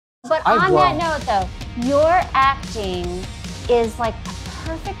But on that note, though, your acting is like a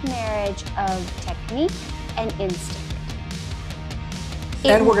perfect marriage of technique and instinct.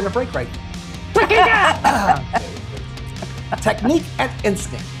 And we're going to break right now. Technique and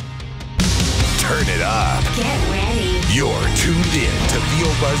instinct. Turn it up. Get ready. You're tuned in to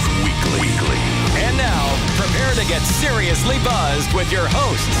Feel Buzz Weekly. And now, prepare to get seriously buzzed with your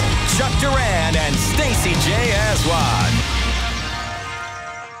hosts, Chuck Duran and Stacey J. Aswan.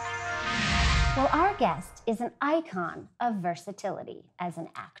 Well, our guest is an icon of versatility as an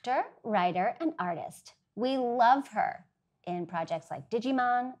actor, writer, and artist. We love her in projects like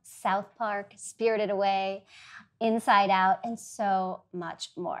Digimon, South Park, Spirited Away, Inside Out, and so much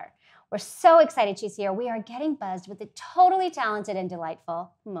more. We're so excited she's here. We are getting buzzed with the totally talented and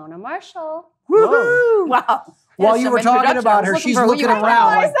delightful Mona Marshall. Woohoo! Wow. While you were talking about her, she's looking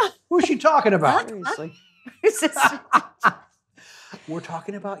around like, who's she talking about? Seriously. We're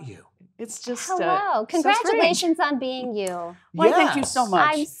talking about you. It's just hello. Congratulations on being you. Why, thank you so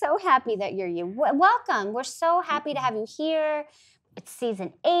much. I'm so happy that you're you. Welcome. We're so happy to have you here. It's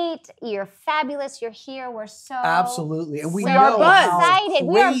season 8. You're fabulous. You're here. We're so absolutely, and we are excited.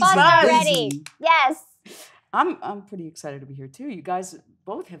 We are buzzed already. Yes. I'm pretty excited to be here too. You guys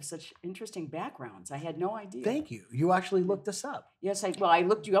both have such interesting backgrounds. I had no idea. Thank you. You actually looked us up. Yes, I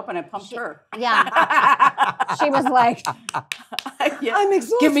looked you up and I pumped her. Yeah. She was like, yeah. I'm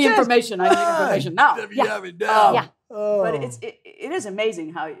exhausted. Give me information. I need information now. Yeah. But it is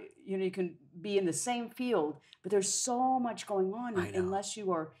amazing how you can be in the same field, but there's so much going on unless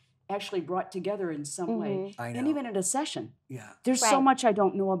you are actually brought together in some way. I know. And even at a session. Yeah. There's so much I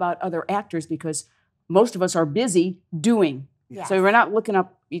don't know about other actors because most of us are busy doing. Yes. So we're not looking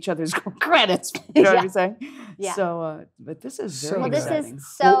up each other's credits. You know what I'm saying? Yeah. So, but this is very exciting. This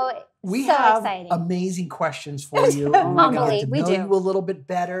is we so have exciting. Amazing questions for you. Humbly, we know you a little bit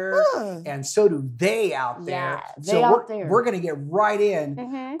better, and so do they out there. Yeah, we're going to get right in,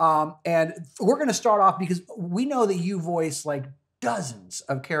 and we're going to start off because we know that you voice like dozens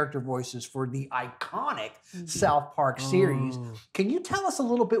of character voices for the iconic South Park series. Can you tell us a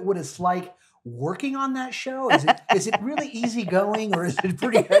little bit what it's like working on that show? Is it really easygoing or is it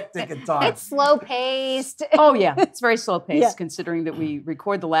pretty hectic at times? It's slow paced. Oh yeah, it's very slow paced considering that we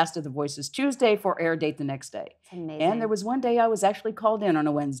record the last of the voices Tuesday for air date the next day. It's amazing. And there was one day I was actually called in on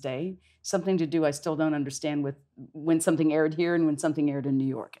a Wednesday. Something to do I still don't understand with when something aired here and when something aired in New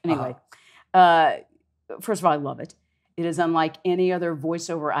York. Anyway, first of all, I love it. It is unlike any other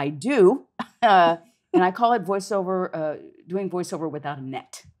voiceover I do, and I call it voiceover, doing voiceover without a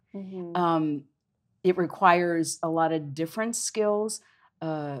net. It requires a lot of different skills,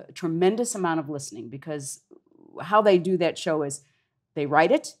 a tremendous amount of listening, because how they do that show is they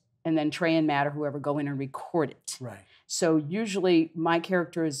write it and then Trey and Matt or whoever go in and record it. Right. So usually my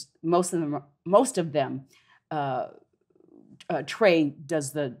characters, most of them, Trey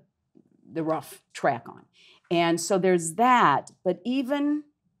does the rough track on. And so there's that, but even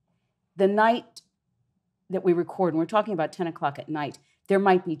the night that we record, and we're talking about 10 o'clock at night, there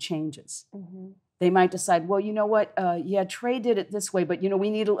might be changes. They might decide, well, you know what? Trey did it this way, but we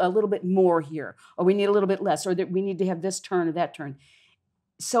need a little bit more here, or we need a little bit less, or that we need to have this turn or that turn.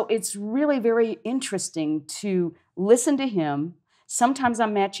 So it's really very interesting to listen to him. Sometimes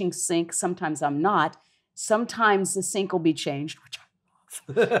I'm matching sync, sometimes I'm not. Sometimes the sync will be changed, which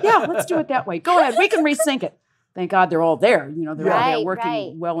I love. Yeah, let's do it that way. Go ahead, we can resync it. Thank God they're all there. They're all there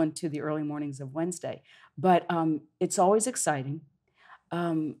working well into the early mornings of Wednesday. But it's always exciting.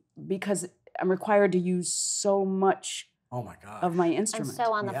 Because I'm required to use so much of my instrument. And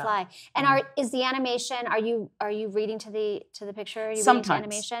so on the fly. And is the animation, are you reading to the picture? Are you sometimes. reading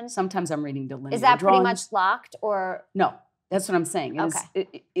to animation? Sometimes I'm reading to linear Is that drawings. pretty much locked or? No, that's what I'm saying.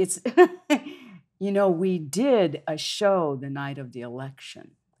 Okay. It's we did a show the night of the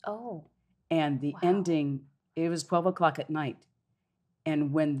election. Oh. And the ending, it was 12 o'clock at night.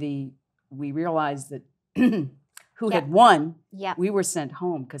 And when we realized that who had won, we were sent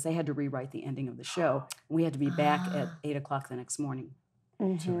home because they had to rewrite the ending of the show. We had to be back at 8 o'clock the next morning.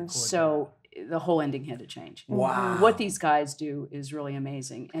 So the whole ending had to change. Wow. What these guys do is really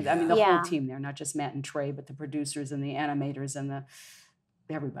amazing. And I mean, the whole team there, not just Matt and Trey, but the producers and the animators and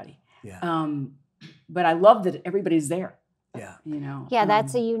everybody. Yeah. But I love that everybody's there. Yeah. You know. Yeah,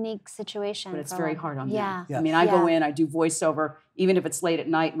 that's a unique situation. But it's for very a lot. hard on Yeah. them. Yeah. I mean, I go Yeah. in, I do voiceover, even if it's late at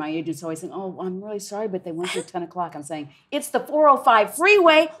night. My agent's always saying, "Oh, I'm really sorry, but they went through 10 o'clock." I'm saying, "It's the 405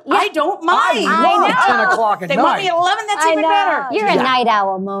 freeway. I don't mind." I love know. 10 o'clock at They night. want me at 11. That's I even know. better. You're a night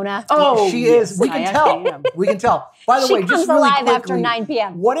owl, Mona. Oh, She yes, is. We I can actually tell. am. We can tell. By the She way, comes just really alive quickly, after 9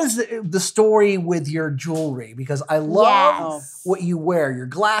 p.m. What is the story with your jewelry? Because I love Yes. what you wear. Your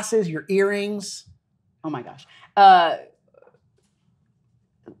glasses, your earrings. Oh my gosh.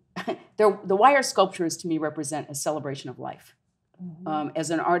 The wire sculptures to me represent a celebration of life. As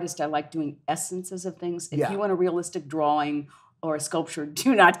an artist, I like doing essences of things. If Yeah. you want a realistic drawing or a sculpture,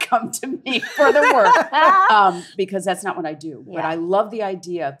 do not come to me for the work because that's not what I do. But Yeah. I love the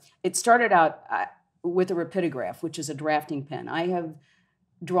idea. It started out with a rapidograph, which is a drafting pen. I have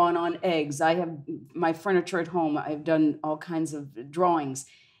drawn on eggs. I have my furniture at home. I've done all kinds of drawings.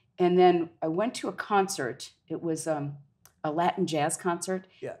 And then I went to a concert. It was a Latin jazz concert.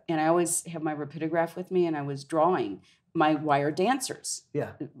 Yeah. And I always have my rapidograph with me, and I was drawing my wire dancers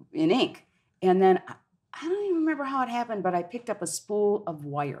Yeah. in ink. And then I don't even remember how it happened, but I picked up a spool of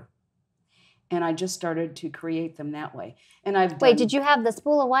wire. And I just started to create them that way. And I've Wait, did you have the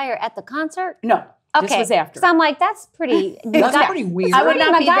spool of wire at the concert? No. Okay. This was after. So I'm like, that's pretty. That's pretty weird. I would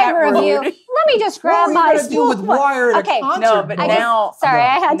not be that MacGyver of you. rude. Let me just What grab were you my gonna do spool with of wire. wire at Okay. a concert? No, but Boy? now Sorry,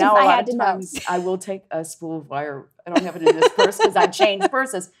 I had to. now a I lot had of to know. times I will take a spool of wire. I don't have it in this purse because I change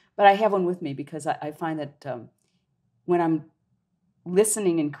purses, but I have one with me because I find that when I'm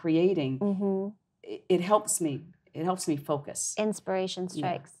listening and creating, Mhm. it helps me. It helps me focus. Inspiration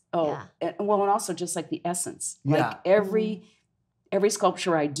strikes. Oh, Yeah. and also just like the essence. Yeah. Like every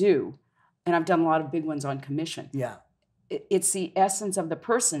sculpture I do, and I've done a lot of big ones on commission. Yeah. It's the essence of the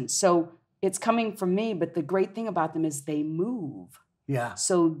person. So it's coming from me, but the great thing about them is they move. Yeah.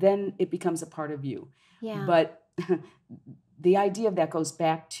 So then it becomes a part of you. Yeah. But the idea of that goes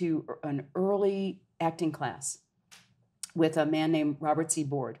back to an early acting class with a man named Robert C.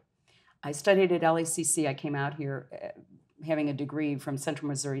 Board. I studied at LACC. I came out here having a degree from Central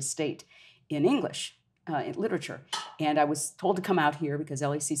Missouri State in English, in literature. And I was told to come out here because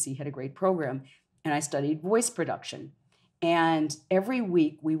LACC had a great program. And I studied voice production. And every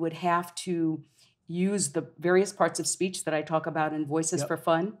week we would have to use the various parts of speech that I talk about in Voices Yep. for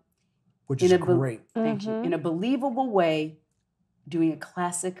Fun. Which is great. Thank you. In a believable way, doing a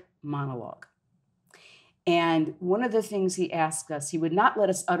classic monologue. And one of the things he asked us, he would not let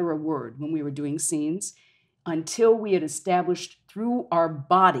us utter a word when we were doing scenes until we had established through our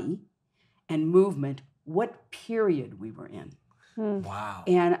body and movement what period we were in. Wow.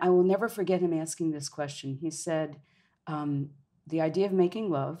 And I will never forget him asking this question. He said, the idea of making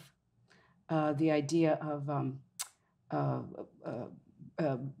love, the idea of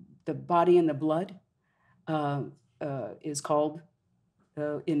the body and the blood is called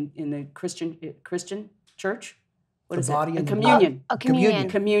in the Christian church. What The is body it? and the Communion. A communion.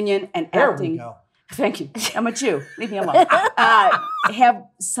 Communion and There acting. we go. Thank you. I'm a Jew. Leave me alone.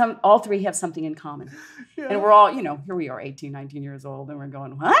 All three have something in common. And we're all, here we are, 18, 19 years old, and we're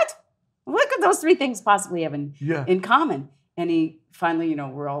going, what? What could those three things possibly have in common? And he finally,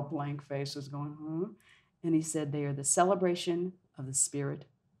 we're all blank faces going, huh? And he said, they are the celebration of the spirit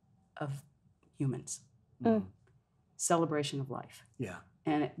of humans. Celebration of life. Yeah.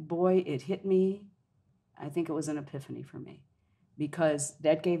 And boy, it hit me. I think it was an epiphany for me because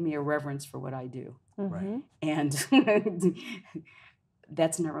that gave me a reverence for what I do. Right. And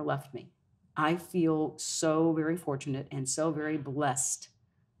that's never left me. I feel so very fortunate and so very blessed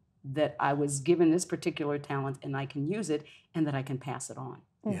that I was given this particular talent and I can use it and that I can pass it on.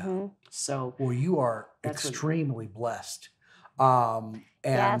 Yeah. So, Well, you are That's what- extremely blessed.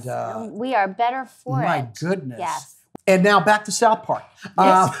 Yes. We are better for it. My goodness. Yes. And now back to South Park.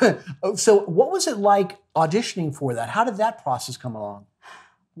 Yes. So what was it like auditioning for that? How did that process come along?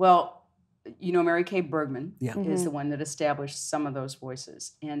 well, Mary Kay Bergman Yeah. is the one that established some of those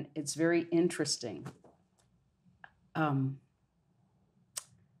voices. And it's very interesting.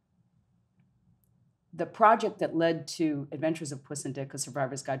 The project that led to Adventures of Puss and Dick, A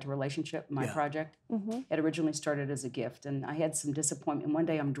Survivor's Guide to Relationship, my Yeah. project, it originally started as a gift. And I had some disappointment. One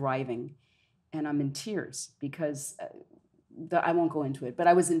day I'm driving and I'm in tears because I won't go into it, but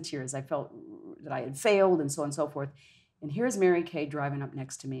I was in tears. I felt that I had failed and so on and so forth. And here's Mary Kay driving up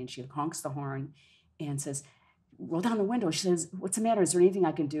next to me and she honks the horn and says, roll down the window. She says, what's the matter? Is there anything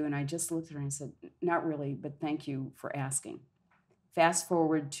I can do? And I just looked at her and I said, not really, but thank you for asking. Fast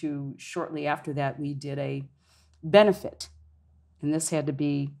forward to shortly after that, we did a benefit. And this had to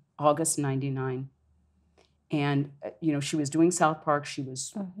be August 99. And, she was doing South Park. She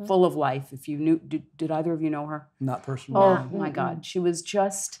was full of life. If you knew, did either of you know her? Not personally. Oh, my God. She was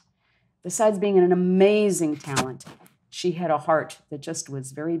just, besides being an amazing talent, she had a heart that just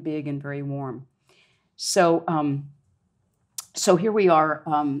was very big and very warm. So, so here we are.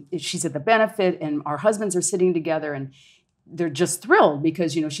 She's at the benefit, and our husbands are sitting together, and they're just thrilled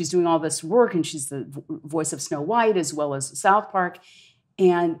because, she's doing all this work, and she's the voice of Snow White as well as South Park.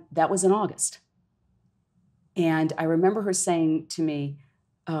 And that was in August. And I remember her saying to me,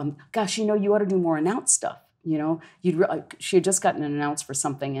 gosh, you ought to do more announced stuff. She had just gotten an announce for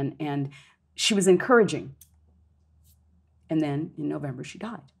something, and she was encouraging. And then in November, she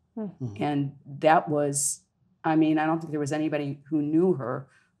died. Mm-hmm. And that was, I don't think there was anybody who knew her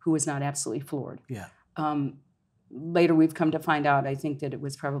who was not absolutely floored. Yeah. Later, we've come to find out, I think that it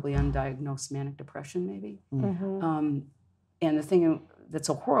was probably undiagnosed manic depression, maybe. Mm-hmm. And the thing that's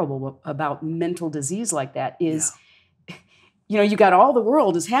so horrible about mental disease like that is, you got all the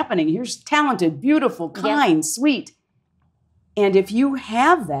world is happening. Here's talented, beautiful, kind, sweet. And if you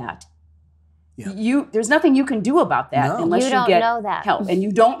have that, there's nothing you can do about that unless you get know that. help. And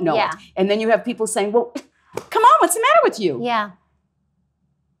you don't know it. And then you have people saying, well, come on, what's the matter with you? Yeah.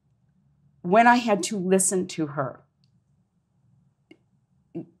 When I had to listen to her,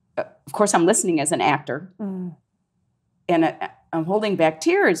 of course, I'm listening as an actor. And I'm holding back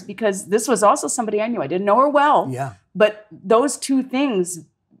tears because this was also somebody I knew. I didn't know her well. Yeah. But those two things,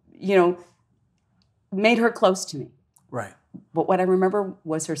 made her close to me. Right. But what I remember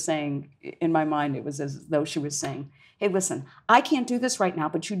was her saying, in my mind, it was as though she was saying, hey, listen, I can't do this right now,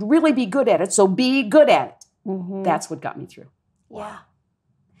 but you'd really be good at it, so be good at it. Mm-hmm. That's what got me through. Yeah.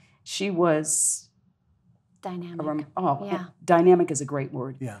 She was... Dynamic. Dynamic is a great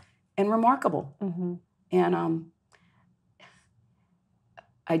word. Yeah. And remarkable. Mm-hmm. And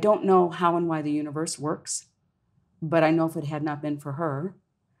I don't know how and why the universe works, but I know if it had not been for her,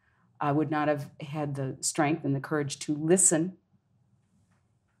 I would not have had the strength and the courage to listen.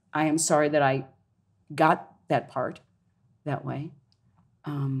 I am sorry that I got that part that way.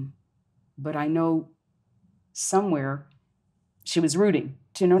 But I know somewhere she was rooting.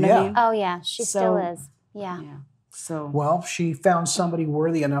 Do you know what I mean? Oh, yeah. She still is. Yeah. So well, she found somebody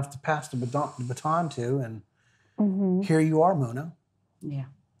worthy enough to pass the baton to, and here you are, Mona. Yeah.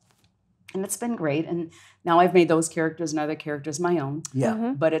 And it's been great. And now I've made those characters and other characters my own. Yeah.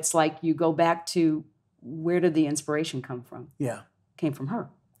 Mm-hmm. But it's like you go back to, where did the inspiration come from? Yeah. Came from her.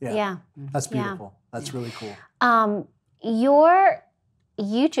 Yeah. Yeah. That's beautiful. That's really cool. Your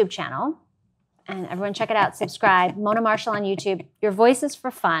YouTube channel, and everyone check it out, subscribe, Mona Marshall on YouTube. Your Voice is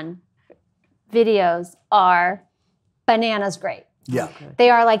for Fun videos are bananas great. Yeah. They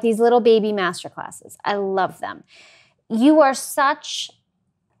are like these little baby masterclasses. I love them. You are such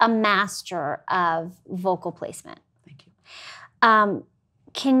a master of vocal placement. Thank you.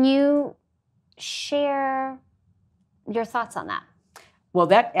 Can you share your thoughts on that? Well,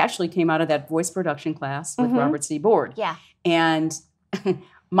 that actually came out of that voice production class with Robert C. Board. Yeah. And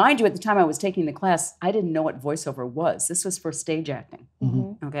mind you, at the time I was taking the class, I didn't know what voiceover was. This was for stage acting.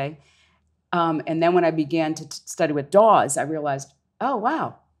 Mm-hmm. Okay. And then when I began to study with Daws, I realized, oh,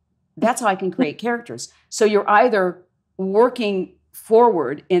 wow, that's how I can create characters. So you're either working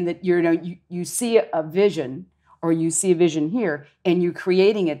forward in that you see a vision, or you see a vision here, and you're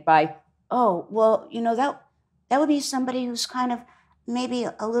creating it by, oh, well, that would be somebody who's kind of maybe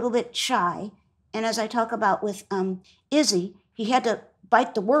a little bit shy. And as I talk about with Izzy, he had to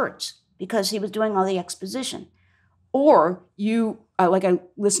bite the words because he was doing all the exposition. Or like I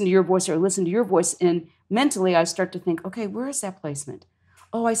listen to your voice, or I listen to your voice, and mentally I start to think, okay, where is that placement?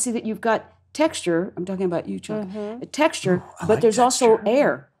 Oh, I see that you've got texture. I'm talking about you, Chuck. A texture, but there's also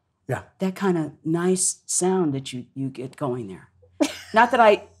air. Yeah. That kind of nice sound that you get going there. Not that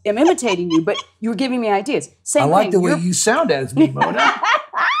I am imitating you, but you're giving me ideas. Same thing. I like the way you sound as me, Mona.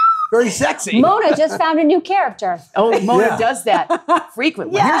 Very sexy. Mona just found a new character. Oh, Mona does that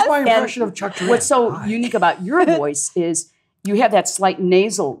frequently. Here's my impression of Chuck Duran. What's so unique about your voice is you have that slight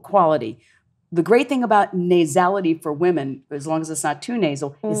nasal quality. The great thing about nasality for women, as long as it's not too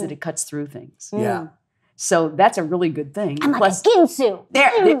nasal, is that it cuts through things. Yeah. So that's a really good thing. I'm like a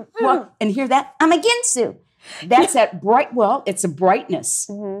Ginsu. Well, and hear that? I'm a Ginsu. That's that it's a brightness,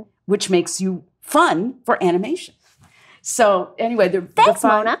 which makes you fun for animation. So anyway, thanks,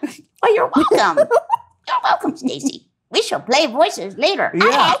 Mona. Oh, you're welcome. You're welcome, Stacey. We shall play voices later.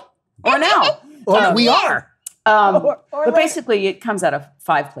 Yeah. Or now. Or we are. But basically, it comes out of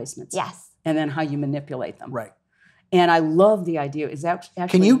 5 placements. Yes. And then how you manipulate them. Right. And I love the idea. Is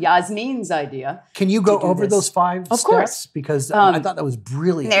actually Yasmin's idea. Can you go over those 5 steps? Of course. Because I thought that was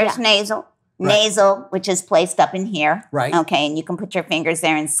brilliant. There's nasal. nasal, which is placed up in here. Right. Okay, and you can put your fingers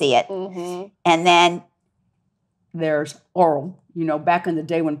there and see it. Mm-hmm. And then There's oral. You know, back in the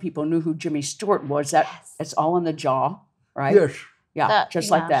day when people knew who Jimmy Stewart was, it's all in the jaw, right? Yes. Yeah, just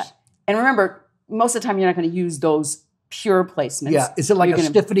like that. And remember, most of the time you're not going to use those pure placements. Yeah. Is it like You're a gonna-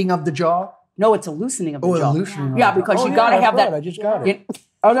 stiffening of the jaw? No, it's a loosening of the jaw. loosening. Yeah, because you gotta that's have that- right, I just got it.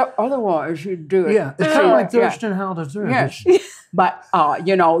 Otherwise, you do it. Yeah, it's kind of like Thurston How to do Yes. But,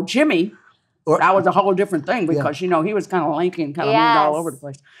 you know, Jimmy, that was a whole different thing because, you know, he was kind of lanky and kind of moved all over the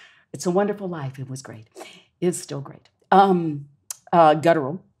place. It's a Wonderful Life. It was great. It's still great.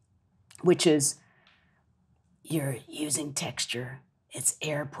 Guttural, which is you're using texture. It's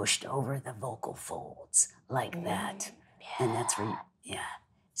air pushed over the vocal folds like that. And that's where,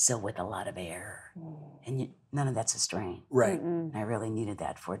 so with a lot of air. And none of that's a strain. Right. And I really needed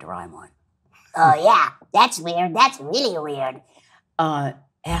that for a dry one. oh yeah, that's weird. That's really weird.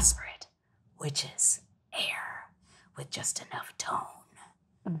 Aspirate, which is air with just enough tone.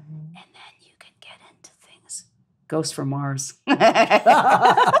 And then you can get into things. Ghost from Mars.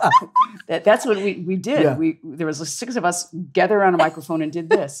 That's what we did. Yeah. There was 6 of us gathered around a microphone and did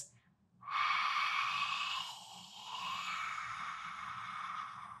this.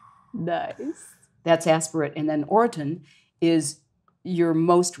 Nice. That's aspirate. And then orton is your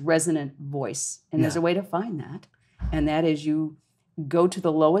most resonant voice. And there's a way to find that. And that is you go to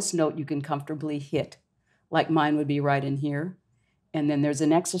the lowest note you can comfortably hit. Like mine would be right in here. And then there's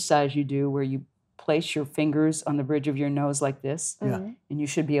an exercise you do where you place your fingers on the bridge of your nose like this. Yeah. And you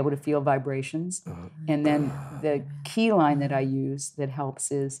should be able to feel vibrations. And then the key line that I use that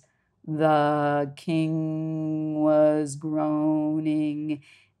helps is the king was groaning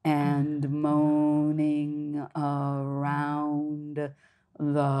and moaning around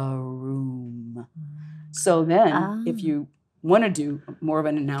the room. So then, if you want to do more of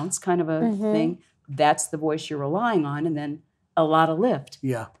an announce kind of a thing, that's the voice you're relying on, and then a lot of lift.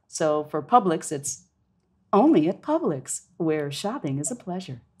 Yeah. So for Publix, it's only at Publix, where shopping is a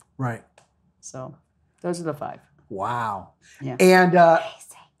pleasure. Right. So those are the 5. Wow. Yeah. And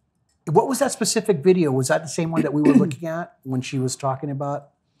what was that specific video? Was that the same one that we were looking at when she was talking about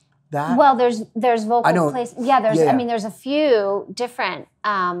that? Well, there's vocal place. Yeah, there's. Yeah. I mean, there's a few different.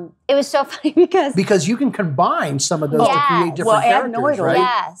 It was so funny because you can combine some of those to create different Well, characters, adenoidal, right?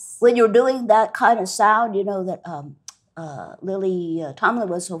 yes, When you're doing that kind of sound, you know that Lily Tomlin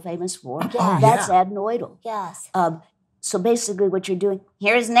was so famous for. That's adenoidal. yes. So basically what you're doing,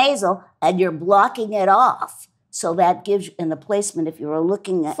 here's nasal, and you're blocking it off. So that gives you, in the placement, if you were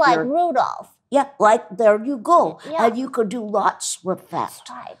looking at It's like Rudolph. yeah, like there you go. Yeah. And you could do lots with that, That's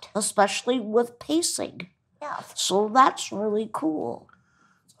right. especially with pacing. Yeah. So that's really cool.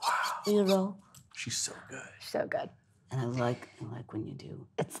 Wow. You know? She's so good. So good. And I like when you do.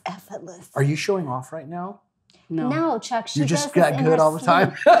 It's effortless. Are you showing off right now? No, Chuck. She You does just this got in good her all the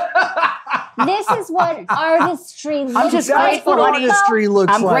time. sleep. This is what artistry looks just like. That's what honey. artistry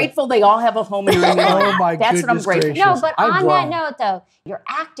looks I'm like. grateful they all have a home in New Oh my That's what I'm goodness grateful gracious. No, but I'm on blown. that note, though, your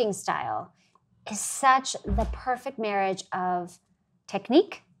acting style is such the perfect marriage of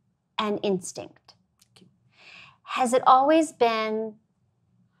technique and instinct. Has it always been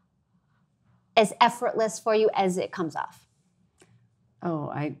as effortless for you as it comes off?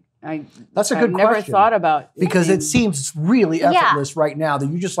 Oh, That's a good I've never question. thought about Because it seems really Yeah. effortless right now that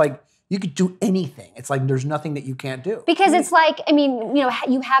you just like, you could do anything. It's like there's nothing that you can't do. Because it's like, I mean, you know,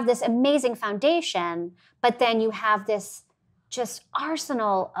 you have this amazing foundation, but then you have this just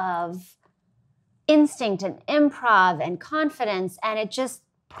arsenal of instinct and improv and confidence, and it just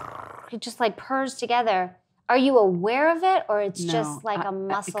like purrs together. Are you aware of it, or it's just like a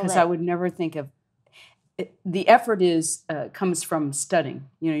muscle? Because I would never think of it. The effort comes from studying.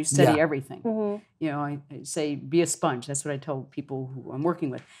 You know, you study everything. You know, I say be a sponge. That's what I tell people who I'm working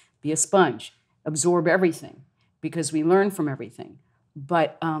with. Be a sponge. Absorb everything, because we learn from everything.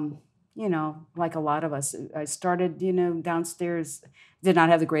 But you know, like a lot of us, I started, you know, downstairs. Did not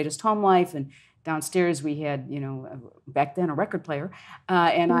have the greatest home life, and downstairs we had, you know, back then a record player,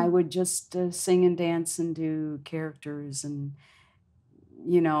 and I would just sing and dance and do characters, and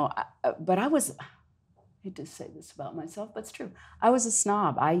you know, but I was. I hate to say this about myself, but it's true. I was a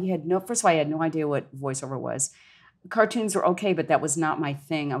snob. First of all, I had no idea what voiceover was. Cartoons were okay, but that was not my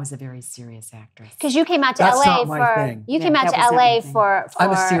thing. I was a very serious actress. Because you came out to That's LA not my for thing. you came out that to was not LA my thing. for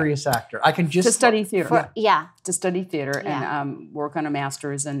I'm a serious actor. I can just To study theater. to study theater and work on a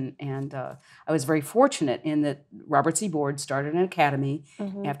master's, and I was very fortunate in that Robert C. Board started an academy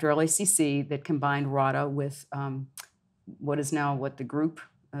after LACC that combined RADA with what the group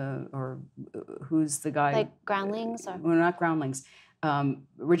or who's the guy? like Groundlings or Well, not Groundlings.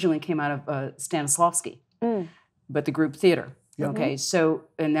 originally came out of Stanislavski, but the group theater. Okay, so,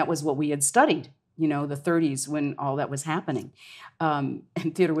 and that was what we had studied, you know, the 30s when all that was happening. And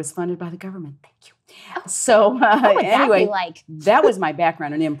theater was funded by the government. Thank you. So anyway, that was my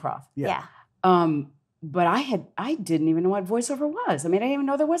background in improv. Yeah. But I didn't even know what voiceover was. I mean, I didn't even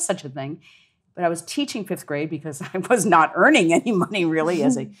know there was such a thing. But I was teaching 5th grade because I was not earning any money really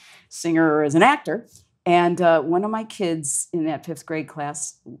as a singer or as an actor. And one of my kids in that 5th grade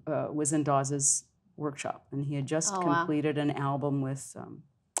class was in Daws's workshop, and he had just completed an album with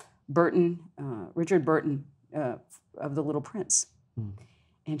Richard Burton of The Little Prince.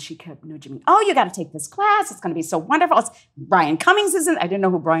 And she kept nudging me, oh, you got to take this class. It's going to be so wonderful. It's Brian Cummings isn't. I didn't know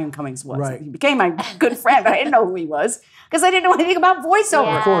who Brian Cummings was. Right. He became my good friend, but I didn't know who he was because I didn't know anything about voiceover.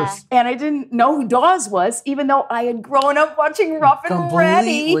 Yeah. Of course. And I didn't know who Daws was, even though I had grown up watching Rough and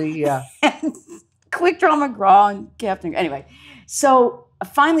Ready. Completely, yeah. And Quick Draw McGraw and Captain. Anyway, so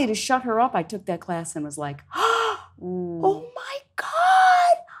finally to shut her up, I took that class and was like, oh my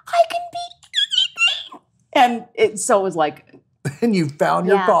God, I can be anything. And so it was like, And you found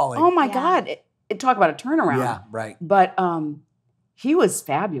your calling. oh my God, it talk about a turnaround. Yeah, right. But he was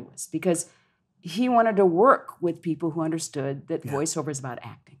fabulous because he wanted to work with people who understood that voiceover is about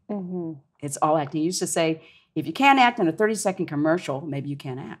acting. It's all acting. He used to say, if you can't act in a 30-second commercial, maybe you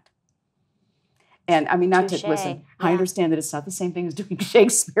can't act. And I mean, not to listen, I understand that it's not the same thing as doing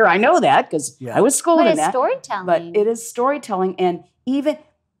Shakespeare. I know that because I was schooled in that. But it's storytelling. But it is storytelling. And even,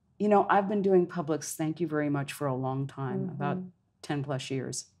 you know, I've been doing Publix, thank you very much, for a long time, about 10 plus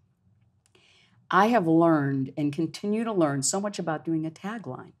years. I have learned and continue to learn so much about doing a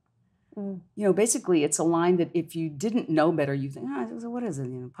tagline. You know, basically, it's a line that if you didn't know better, you think, what is it? You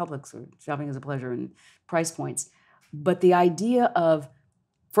know, Publix or shopping is a pleasure and price points. But the idea of,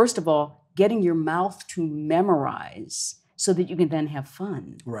 first of all, getting your mouth to memorize so that you can then have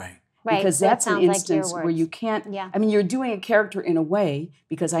fun. Right. Because so it that's an sounds like instance your where you words. can't, I mean, you're doing a character in a way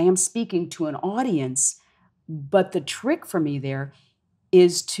because I am speaking to an audience, but the trick for me there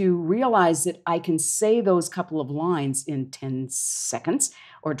is to realize that I can say those couple of lines in 10 seconds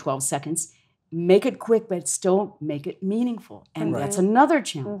or 12 seconds, make it quick, but still make it meaningful. And that's another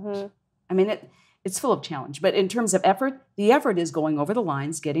challenge. I mean, it's full of challenge. But in terms of effort, the effort is going over the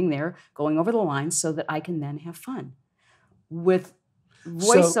lines, getting there, going over the lines so that I can then have fun. With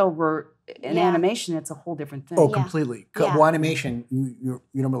voiceover and animation, it's a whole different thing. Oh, completely. Well, animation, you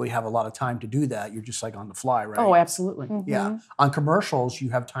don't really have a lot of time to do that. You're just like on the fly, right? Oh, absolutely. Yeah. On commercials,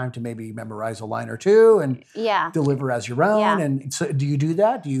 you have time to maybe memorize a line or two and deliver as your own. And so, do you do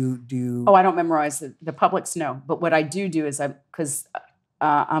that? Do you? Oh, I don't memorize the Publix, no. But what I do is because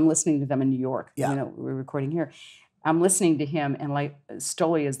I'm listening to them in New York. You know, we're recording here. I'm listening to him, and like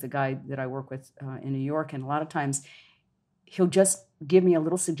Stoley is the guy that I work with in New York, and a lot of times he'll just give me a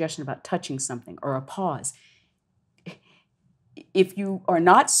little suggestion about touching something or a pause. If you are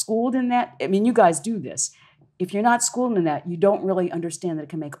not schooled in that, I mean, you guys do this. If you're not schooled in that, you don't really understand that it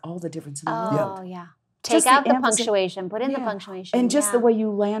can make all the difference in the world. Oh, yeah. Take out the punctuation, put in the punctuation. And just the way you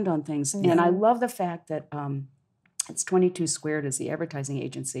land on things. And I love the fact that it's 22 Squared is the advertising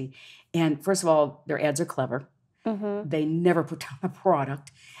agency. And first of all, their ads are clever. They never put down a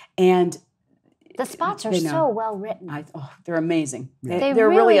product. And the spots are so well written. They're amazing. They they're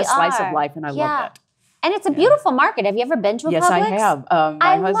really a slice are. of life, and I love that. And it's a beautiful market. Have you ever been to a Publix? Yes, I have.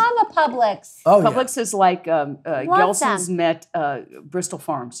 I love a Publix. Oh, Publix is like Gelson's met Bristol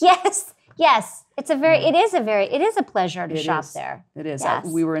Farms. Yes, yes. It is a pleasure to shop there. It is. Yes.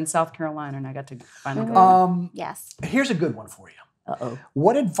 We were in South Carolina, and I got to finally go. Yes. Here's a good one for you.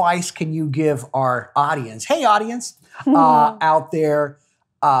 What advice can you give our audience? Hey, audience out there,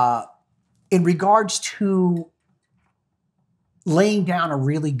 in regards to laying down a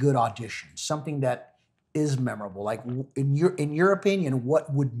really good audition, something that is memorable. Like in your opinion,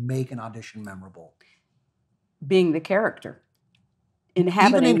 what would make an audition memorable? Being the character,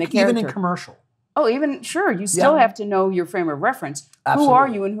 inhabiting the character, even in commercial. Oh, sure. You still have to know your frame of reference. Absolutely. Who are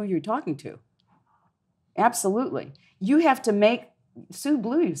you and who you're talking to? Absolutely. You have to make. Sue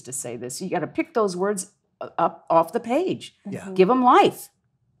Blue used to say this. You got to pick those words up off the page. Yeah. Give them life.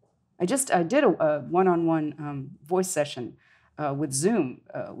 I did a one-on-one voice session with Zoom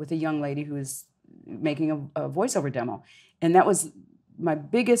with a young lady who was making a voiceover demo. And that was my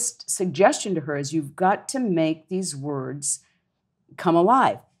biggest suggestion to her is you've got to make these words come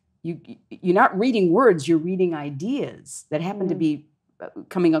alive. You're not reading words, you're reading ideas that happen to be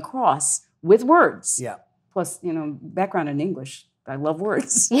coming across with words. Yeah. Plus, background in English. I love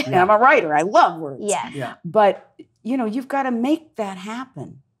words. And I'm a writer. I love words. Yeah. But, you've got to make that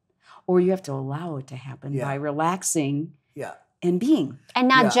happen. Or you have to allow it to happen by relaxing and being. And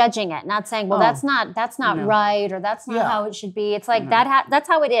not Yeah. judging it, not saying, well, Oh, that's not no. right, or that's not Yeah. how it should be. It's like No. that's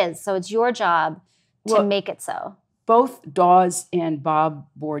how it is. So it's your job to Well, make it so. Both Daws and Bob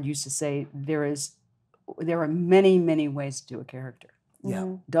Board used to say there are many, many ways to do a character.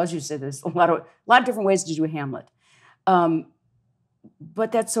 Yeah. Daws used to say there's a lot of different ways to do a Hamlet.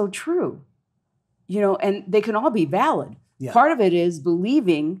 But that's so true. You know, and they can all be valid. Yeah. Part of it is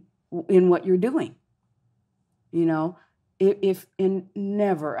believing in what you're doing. You know,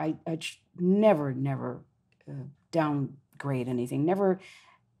 never downgrade anything. Never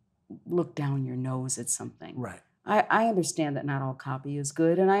look down your nose at something. Right. I understand that not all copy is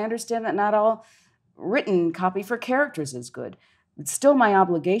good, and I understand that not all written copy for characters is good. It's still my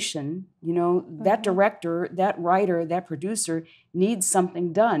obligation, you know, that director, that writer, that producer needs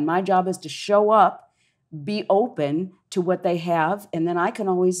something done. My job is to show up, be open to what they have, and then I can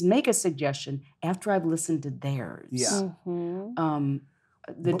always make a suggestion after I've listened to theirs. Yeah.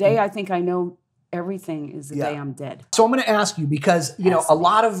 The day I think I know everything is the Yeah. day I'm dead. So I'm going to ask you because, you know, a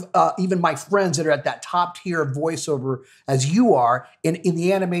lot of even my friends that are at that top tier of voiceover as you are in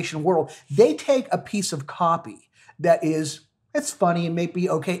the animation world, they take a piece of copy that is, it's funny and maybe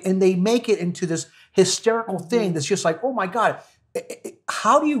okay, and they make it into this hysterical thing that's just like, oh my God.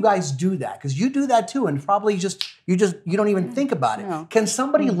 How do you guys do that? Because you do that too, and probably you don't even think about it. No. Can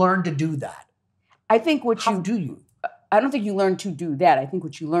somebody learn to do that? I think How do you? I don't think you learn to do that. I think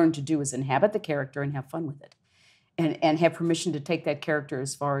what you learn to do is inhabit the character and have fun with it. And have permission to take that character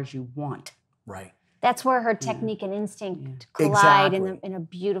as far as you want. Right. That's where her technique and instinct collide Exactly. in a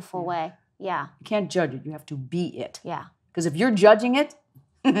beautiful way. Yeah. You can't judge it. You have to be it. Yeah. Because if you're judging it,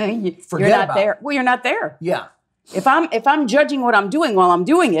 you're Forget not about there. it. Well, you're not there. Yeah. If I'm judging what I'm doing while I'm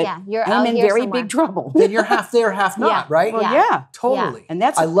doing it, Yeah, you're I'm out in here very somewhere. big trouble. Then you're half there, half not, Yeah. right? Well, Yeah. yeah. Totally. And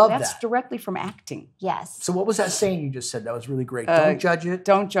that's I love that's that. directly from acting. Yes. So what was that saying you just said? That was really great. Don't judge it,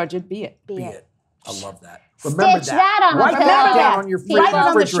 Don't judge it, be it. be it. I love that. Remember Stitch that on a Write pillow. that down Remember on your that. Write it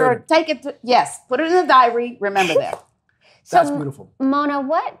on the refrigerator. shirt. Take it. Yes. Put it in the diary. Remember that. That's So, beautiful. Mona,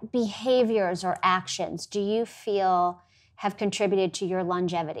 what behaviors or actions do you feel have contributed to your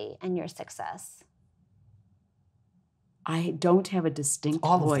longevity and your success? I don't have a distinct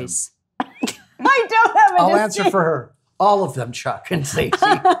All of them. voice. I don't have a I'll distinct. answer for her. All of them, Chuck and Stacey.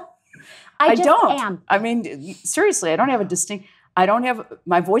 I just don't. am. I mean, seriously, I don't have a distinct.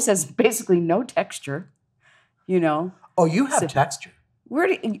 My voice has basically no texture. You know, Oh, you have texture. where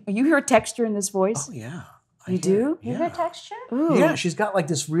do you hear texture in this voice? Oh yeah. I You hear do? it. You Yeah. hear texture? Ooh. Yeah, she's got like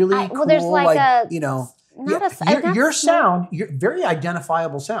this really cool, well, there's like a- you know, not a- your, not your small- sound, your very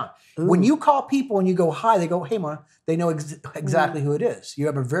identifiable sound. When you call people and you go hi, they go, hey, Mona. They know exactly who it is. You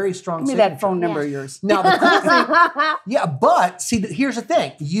have a very strong Give me signature. that phone number of yours. Now, the cool thing, yeah, but see, here's the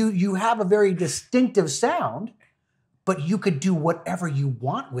thing. You have a very distinctive sound, but you could do whatever you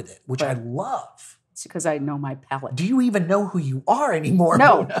want with it, which I love. It's because I know my palate. Do you even know who you are anymore?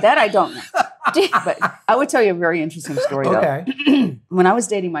 No, Mona? that I don't know. But I would tell you a very interesting story. Okay. Though. When I was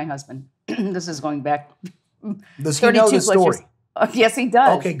dating my husband, this is going back Does he know 32 the plus years. story? Yes, he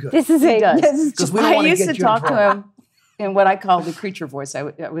does. Okay, good. This is He it. does. This is Because we don't I want to used get to you talk in to trouble. him in what I call the creature voice. I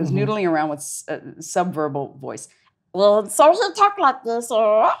was noodling around with subverbal voice. Well, so he talked like this,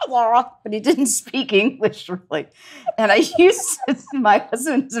 but he didn't speak English really. And I used to, my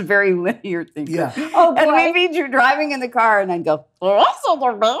husband's a very linear thinker. Yeah. Oh, And boy. we'd be driving in the car, and I'd go,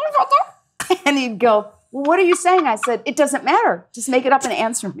 and he'd go, well, what are you saying? I said, it doesn't matter. Just make it up and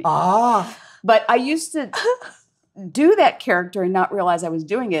answer me. Ah, But I used to do that character and not realize I was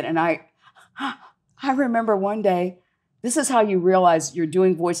doing it. And I remember one day, this is how you realize you're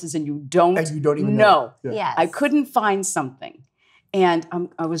doing voices and you don't even know. Yeah. Yes. I couldn't find something. And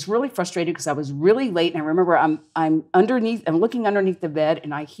I was really frustrated because I was really late. And I remember I'm looking underneath the bed,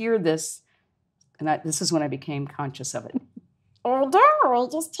 and I hear this, and this is when I became conscious of it. Oh, don't worry,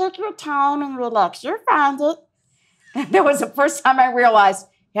 just take your time and relax. You'll find it. And that was the first time I realized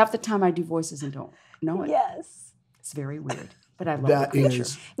half the time I do voices and don't know it. Yes. It's very weird, but I love that the creature.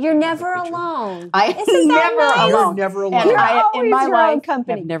 is. You're never alone. I Isn't that never nice? You're alone. never And alone. You're I, in always my your own life,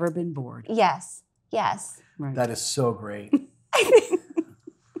 company. have never been bored. Yes. Yes. Right. That is so great.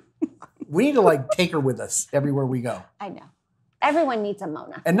 We need to like take her with us everywhere we go, I know. Everyone needs a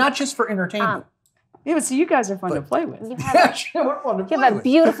Mona. and not just for entertainment. Yeah, but see, you guys are fun to play with. You have, We're fun to you play have a with.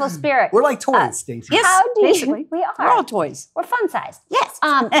 beautiful spirit. We're like toys, Stacey. Yes, How do basically. you? We We're all are. toys. We're fun sized. Yes.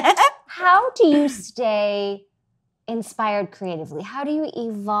 How do you stay inspired creatively? How do you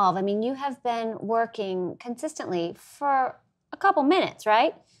evolve? I mean, you have been working consistently for a couple minutes,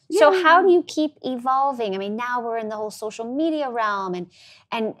 right? So Yeah. how do you keep evolving? I mean, now we're in the whole social media realm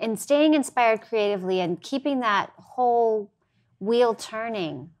and staying inspired creatively and keeping that whole wheel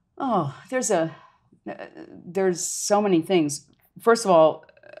turning? Oh, there's so many things. First of all,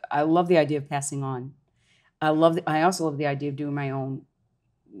 I love the idea of passing on. I also love the idea of doing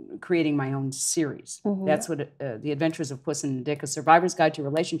creating my own series. That's what The Adventures of Puss and Dick, A Survivor's Guide to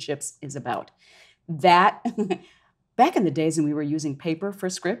Relationships is about. That, back in the days when we were using paper for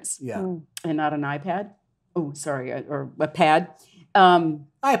scripts and not an iPad. Oh, sorry, or a pad.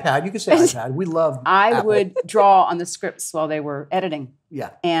 iPad, you can say iPad. We love I Apple. would draw on the scripts while they were editing. Yeah.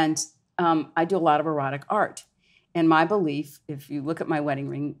 And I do a lot of erotic art. And my belief, if you look at my wedding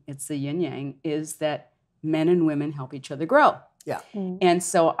ring, it's the yin yang, is that men and women help each other grow. Yeah. And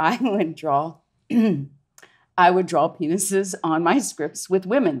so I would draw penises on my scripts with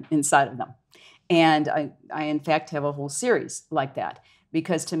women inside of them. And I in fact have a whole series like that.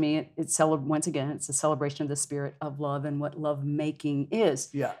 Because to me, once again, it's a celebration of the spirit of love and what love making is.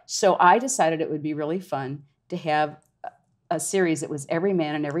 Yeah. So I decided it would be really fun to have a series that was every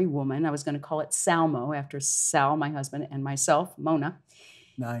man and every woman. I was going to call it Salmo, after Sal, my husband, and myself, Mona.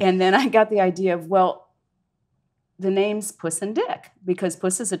 Nice. And then I got the idea of, well, the name's Puss and Dick, because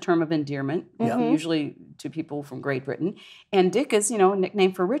Puss is a term of endearment, usually to people from Great Britain, and Dick is, a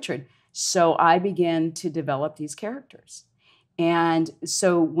nickname for Richard. So I began to develop these characters. And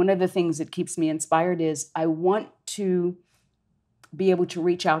so one of the things that keeps me inspired is I want to be able to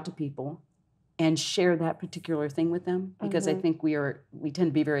reach out to people and share that particular thing with them, because I think we tend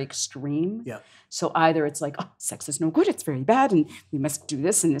to be very extreme. Yeah. So either it's like, oh, sex is no good, it's very bad, and we must do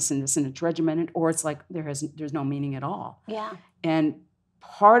this and this and this, and it's regimented, or it's like there's no meaning at all. Yeah. And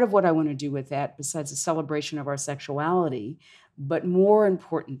part of what I want to do with that, besides the celebration of our sexuality, but more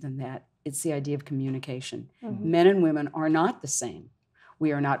important than that, it's the idea of communication. Men and women are not the same.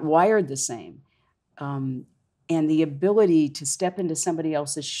 We are not wired the same. And the ability to step into somebody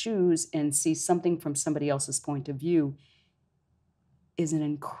else's shoes and see something from somebody else's point of view is an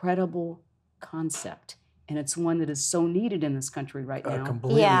incredible concept. And it's one that is so needed in this country right now.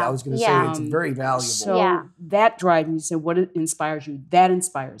 Completely. Yeah. I was going to Yeah. say it's very valuable. So that drives me. So what inspires you? That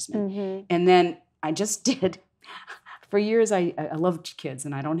inspires me. And then I just did, for years, I loved kids,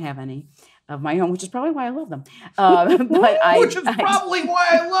 and I don't have any of my own, which is probably why I love them. Which is probably why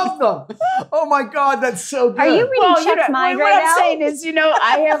I love them. Oh my God, that's so good. Are you reading Chuck's mind right now? What I'm saying is,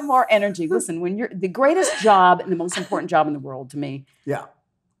 I have more energy. Listen, when you're the greatest job and the most important job in the world to me,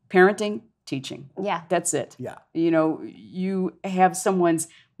 parenting, teaching. Yeah. That's it. Yeah. You have someone's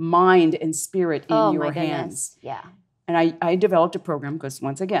mind and spirit in your hands. Yeah. And I developed a program because,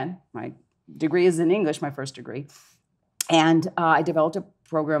 once again, my degree is in English, my first degree. And I developed a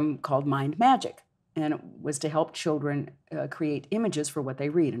program called Mind Magic. And it was to help children create images for what they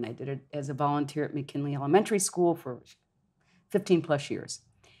read. And I did it as a volunteer at McKinley Elementary School for 15 plus years.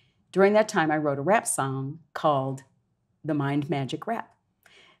 During that time, I wrote a rap song called The Mind Magic Rap.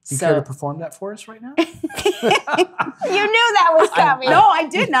 Do you care to perform that for us right now? You knew that was coming. No, I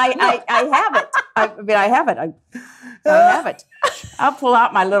didn't. I have it. I have it. I have it. I'll pull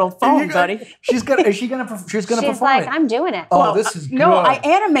out my little phone, buddy. She's gonna perform like, it. I'm doing it. Oh, this is good. No, I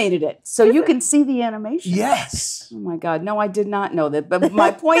animated it, so you can see the animation. Yes. Oh my God, no, I did not know that. But my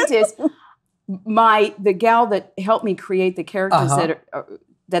point is, the gal that helped me create the characters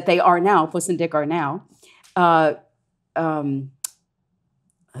that they are now, Puss and Dick are now.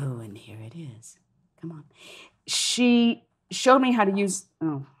 Oh, and here it is. Come on. She showed me how to use. Oh,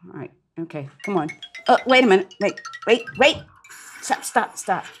 all right. Okay, come on. Wait a minute. Wait.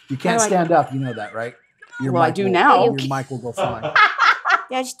 Stop. You can't stand up. You know that, right? Well, I do now. Your mic will go flying.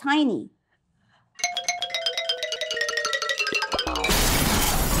 That's tiny. Come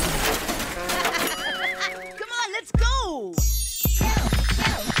on, let's go!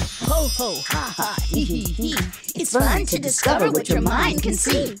 Ho, ho, ha, ha, hee, hee, hee. It's fun to discover what your mind can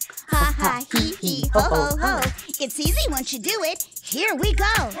see. Ha, ha, hee, hee, ho, ho, ho. It's easy once you do it. Here we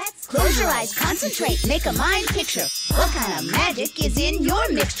go. Close your eyes, concentrate, make a mind picture. What kind of magic is in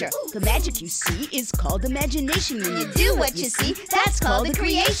your mixture? The magic you see is called imagination. When you do what you see, that's called the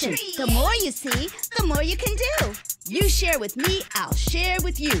creation. The more you see, the more you can do. You share with me, I'll share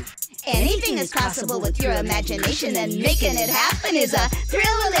with you. Anything is possible with your imagination, and making it happen is a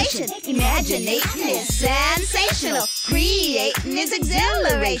thrill relation. Imaginating is sensational. Creating is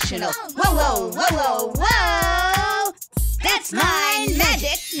exhilarational. Whoa, whoa, whoa, whoa, whoa. That's mind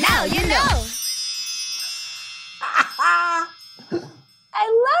magic. Now you know. I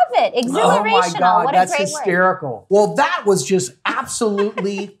love it. Exhilarational. Oh my God, what that's a great hysterical. Well, that was just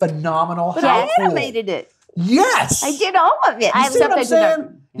absolutely phenomenal. But How I cool. animated it. Yes. I did all of it. You see what I'm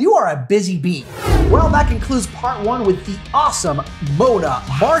saying? You are a busy bee. Well, that concludes part 1 with the awesome Mona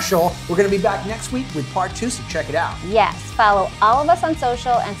Marshall. We're going to be back next week with part 2, so check it out. Yes, follow all of us on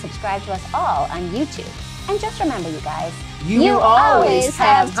social and subscribe to us all on YouTube. And just remember, you guys, you always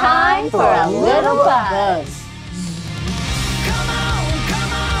have time for a little buzz. Come on,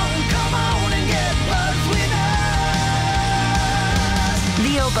 come on, come on and get buzzed with us.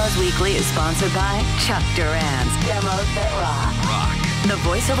 VO Buzz Weekly is sponsored by Chuck Duran's Demos That Rock. The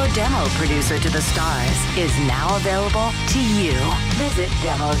voiceover demo producer to the stars is now available to you. Visit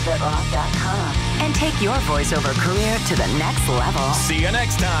demosthatrock.com and take your voiceover career to the next level. See you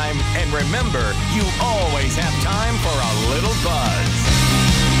next time. And remember, you always have time for a little buzz.